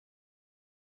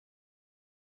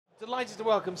Delighted to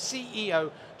welcome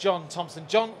CEO John Thompson.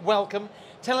 John, welcome.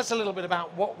 Tell us a little bit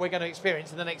about what we're going to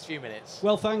experience in the next few minutes.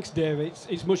 Well, thanks, Dave.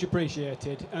 It's much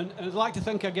appreciated. And I'd like to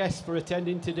thank our guests for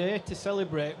attending today to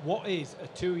celebrate what is a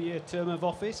 2-year term of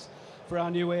office for our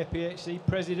new APHC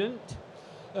President.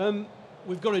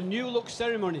 We've got a new look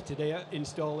ceremony today at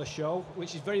InstallerSHOW,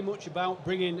 which is very much about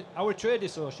bringing our trade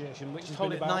association, which has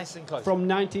been about nice and close, from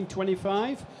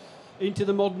 1925 into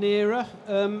the modern era,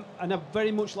 and I'd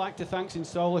very much like to thank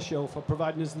InstallerSHOW for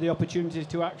providing us the opportunity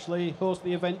to actually host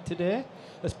the event today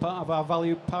as part of our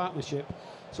valued partnership.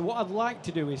 So what I'd like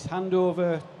to do is hand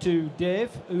over to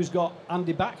Dave, who's got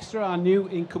Andy Baxter, our new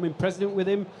incoming president, with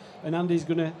him, and Andy's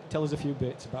going to tell us a few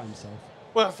bits about himself.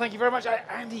 Well, thank you very much.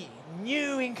 Andy,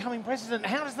 new incoming president,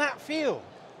 how does that feel?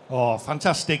 Oh,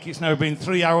 fantastic. It's now been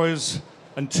 3 hours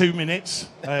and 2 minutes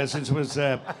since I was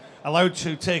allowed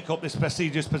to take up this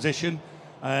prestigious position.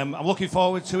 I'm looking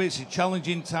forward to it. It's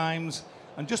challenging times,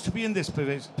 and just to be in this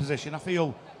position, I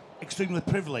feel extremely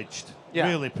privileged,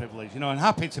 really privileged, and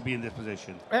happy to be in this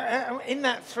position. In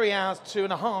that 3 hours,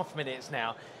 2.5 minutes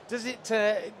now, does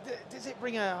it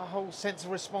bring a whole sense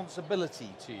of responsibility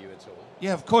to you at all?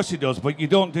 Yeah, of course it does, but you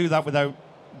don't do that without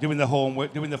doing the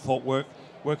homework, doing the footwork,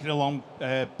 working along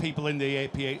people in the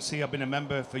APHC. I've been a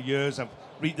member for years. I've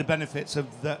reaped the benefits of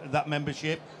that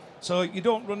membership. So you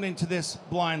don't run into this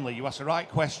blindly. You ask the right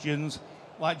questions.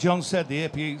 Like John said, the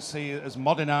APHC has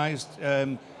modernised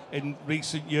in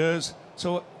recent years.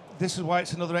 So this is why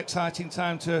it's another exciting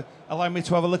time to allow me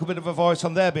to have a little bit of a voice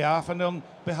on their behalf and on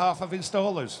behalf of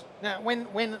installers. Now,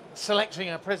 when selecting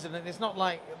a president, it's not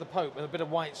like the Pope with a bit of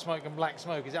white smoke and black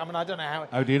smoke, is it? I mean, I don't know how...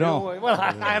 How do you know? Well,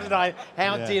 how did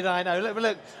I know?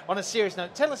 Look, on a serious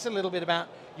note, tell us a little bit about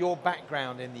your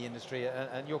background in the industry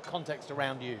and your context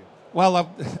around you. Well,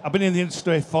 I've been in the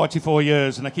industry 44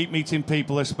 years, and I keep meeting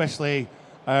people, especially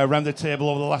around the table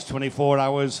over the last 24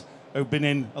 hours, who've been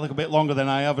in a little bit longer than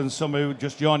I have, and some who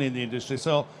just joining the industry.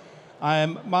 So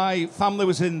my family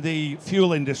was in the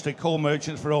fuel industry, coal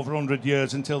merchants, for over 100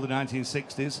 years until the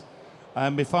 1960s.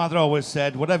 And my father always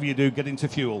said, whatever you do, get into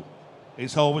fuel.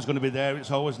 It's always going to be there.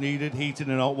 It's always needed, heating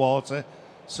and hot water.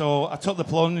 So I took the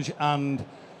plunge, and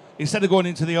instead of going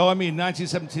into the army in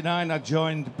 1979, I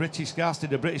joined British Gas,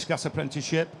 did a British Gas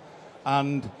apprenticeship,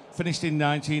 and finished in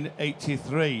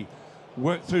 1983.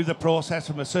 Worked through the process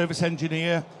from a service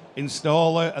engineer,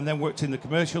 installer, and then worked in the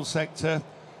commercial sector.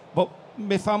 But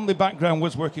my family background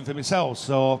was working for myself.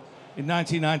 So in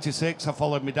 1996, I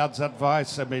followed my dad's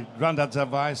advice and my granddad's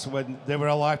advice when they were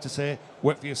alive to say,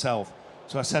 work for yourself.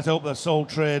 So I set up a sole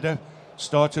trader,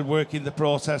 started working the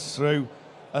process through,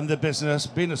 and the business,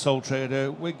 being a sole trader,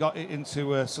 we got it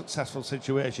into a successful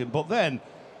situation. But then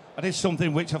I did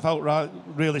something which I felt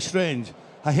really strange.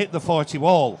 I hit the 40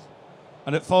 wall.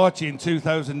 And at 40 in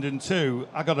 2002,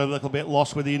 I got a little bit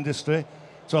lost with the industry.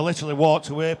 So I literally walked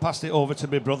away, passed it over to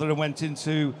my brother, and went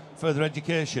into further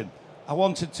education. I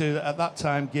wanted to, at that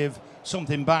time, give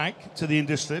something back to the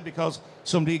industry because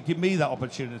somebody gave me that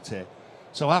opportunity.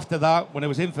 So after that, when I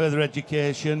was in further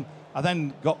education, I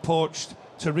then got poached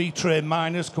to retrain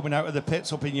miners coming out of the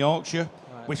pits up in Yorkshire,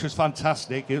 which was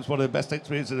fantastic. It was one of the best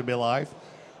experiences of my life.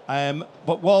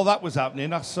 But while that was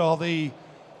happening, I saw the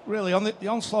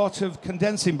onslaught of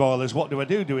condensing boilers. What do I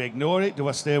do? Do I ignore it? Do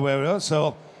I stay where I was?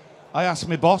 So I asked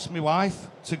my boss, my wife,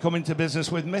 to come into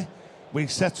business with me. We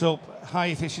set up High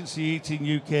Efficiency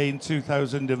Heating UK in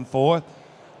 2004,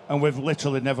 and we've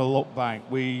literally never looked back.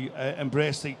 We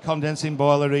embraced the condensing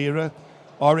boiler era.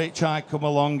 RHI come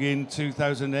along in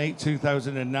 2008,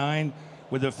 2009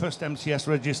 with the first MCS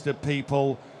registered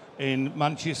people in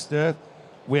Manchester.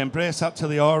 We embraced that till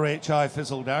the RHI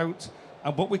fizzled out,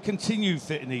 but we continue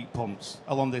fitting heat pumps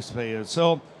along this period.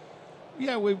 So,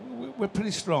 yeah, we're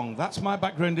pretty strong. That's my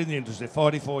background in the industry,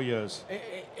 44 years.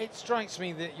 It strikes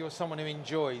me that you're someone who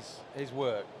enjoys his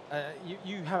work.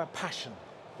 You have a passion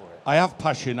for it. I have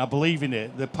passion. I believe in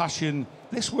it. The passion,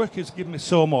 this work has given me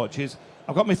so much.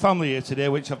 I've got my family here today,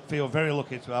 which I feel very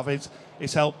lucky to have.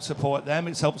 It's helped support them.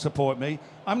 It's helped support me.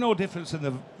 I'm no different than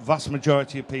the vast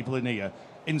majority of people in here,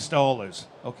 installers,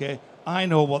 okay? I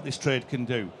know what this trade can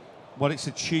do, what it's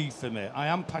achieved for me. I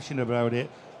am passionate about it.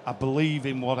 I believe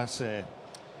in what I say.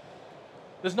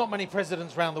 There's not many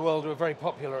presidents around the world who are very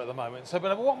popular at the moment. So,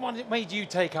 but what made you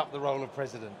take up the role of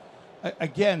president?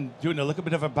 Again, doing a little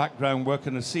bit of a background work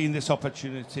and seeing this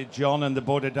opportunity, John and the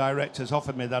board of directors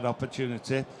offered me that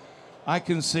opportunity. I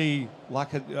can see,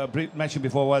 like I mentioned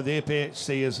before, where the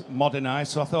APHC is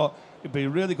modernised, so I thought it'd be a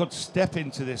really good step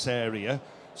into this area.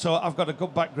 So I've got a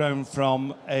good background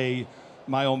from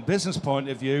my own business point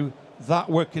of view. That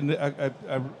working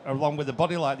along with a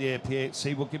body like the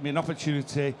APHC will give me an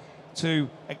opportunity to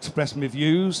express my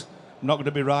views. I'm not going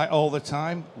to be right all the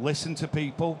time. Listen to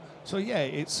people. So yeah,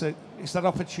 it's that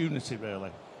opportunity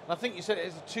really. I think you said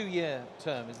it's a 2-year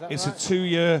term. Is that right? It's a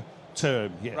 2-year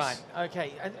term. Yes. Right.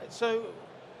 Okay. And so,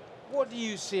 what do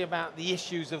you see about the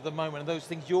issues of the moment and those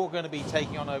things you're going to be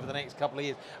taking on over the next couple of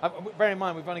years? Bear in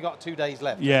mind, we've only got 2 days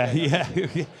left. Yeah.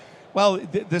 Yeah. Well,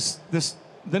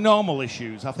 the normal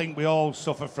issues. I think we all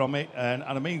suffer from it, and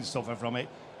I mean suffer from it.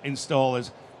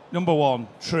 Installers. Number one,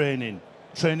 training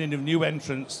of new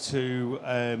entrants to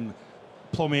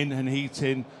plumbing and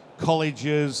heating,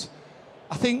 colleges.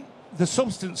 I think the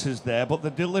substance is there, but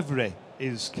the delivery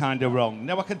is kind of wrong.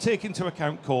 Now, I can take into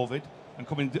account COVID and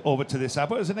coming over to this,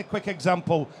 but as in a quick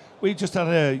example, we just had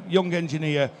a young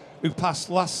engineer who passed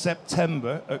last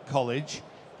September at college.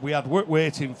 We had work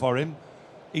waiting for him.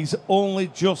 He's only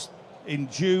just in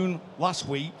June last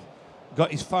week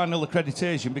got his final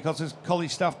accreditation because his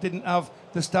college staff didn't have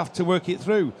the staff to work it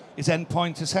through, his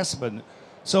endpoint assessment.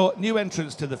 So new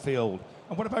entrants to the field.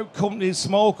 And what about companies,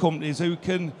 small companies who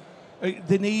can,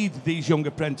 they need these young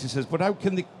apprentices, but how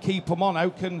can they keep them on? How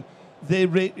can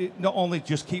they not only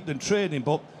just keep them training,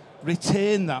 but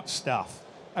retain that staff?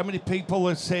 How many people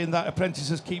are saying that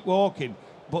apprentices keep walking,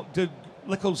 but do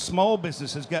little small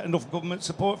businesses get enough government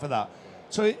support for that?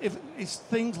 So if it's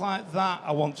things like that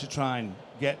I want to try and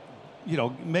get,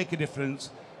 make a difference,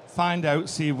 find out,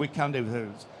 see if we can do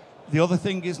things. The other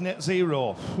thing is net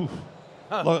zero.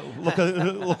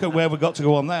 Look at where we got to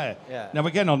go on there. Yeah. Now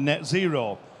again on net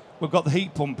zero, we've got the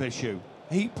heat pump issue.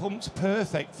 Heat pump's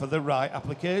perfect for the right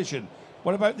application.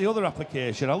 What about the other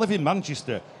application? I live in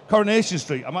Manchester, Coronation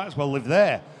Street. I might as well live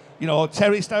there.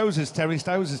 Terraced houses.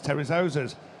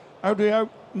 How do you help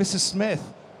Mrs.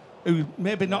 Smith, who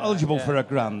may be not eligible for a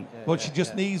grant, but she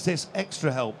just needs this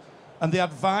extra help? And the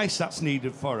advice that's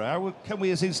needed for her. How can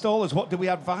we as installers, what do we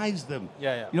advise them?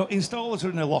 Installers are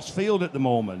in a lost field at the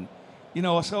moment.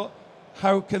 So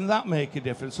how can that make a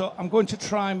difference? So I'm going to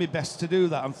try my best to do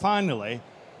that. And finally,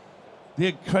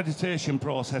 the accreditation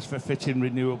process for fitting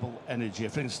renewable energy,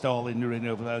 for installing the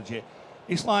renewable energy.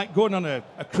 It's like going on a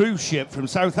cruise ship from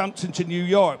Southampton to New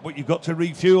York, but you've got to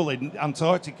refuel in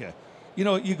Antarctica.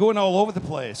 You're going all over the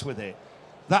place with it.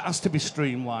 That has to be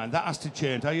streamlined. That has to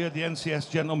change. I heard the NCS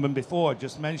gentleman before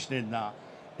just mentioning that.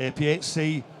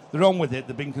 APHC, they're on with it.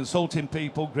 They've been consulting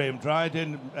people. Graham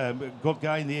Dryden, a good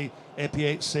guy in the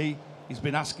APHC, he's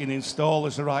been asking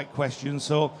installers the right questions.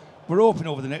 So we're hoping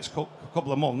over the next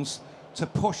couple of months to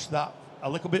push that a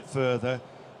little bit further,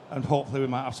 and hopefully we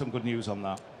might have some good news on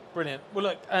that. Brilliant. Well,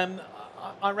 look,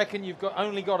 I reckon you've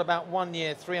only got about 1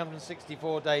 year,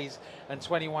 364 days and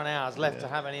 21 hours left to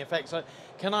have any effect. So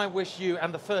can I wish you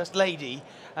and the First Lady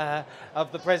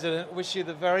of the President, wish you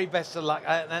the very best of luck.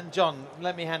 And John,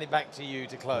 let me hand it back to you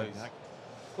to close.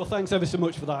 Well, thanks ever so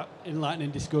much for that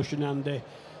enlightening discussion, Andy.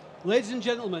 Ladies and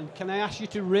gentlemen, can I ask you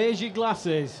to raise your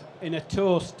glasses in a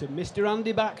toast to Mr.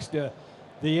 Andy Baxter,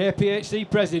 the APHC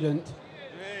President.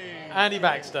 Andy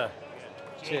Baxter.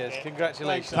 Cheers.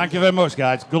 Congratulations. Thank you very much,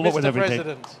 guys. Good luck with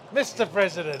everything. Mr.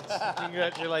 President.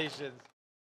 Congratulations.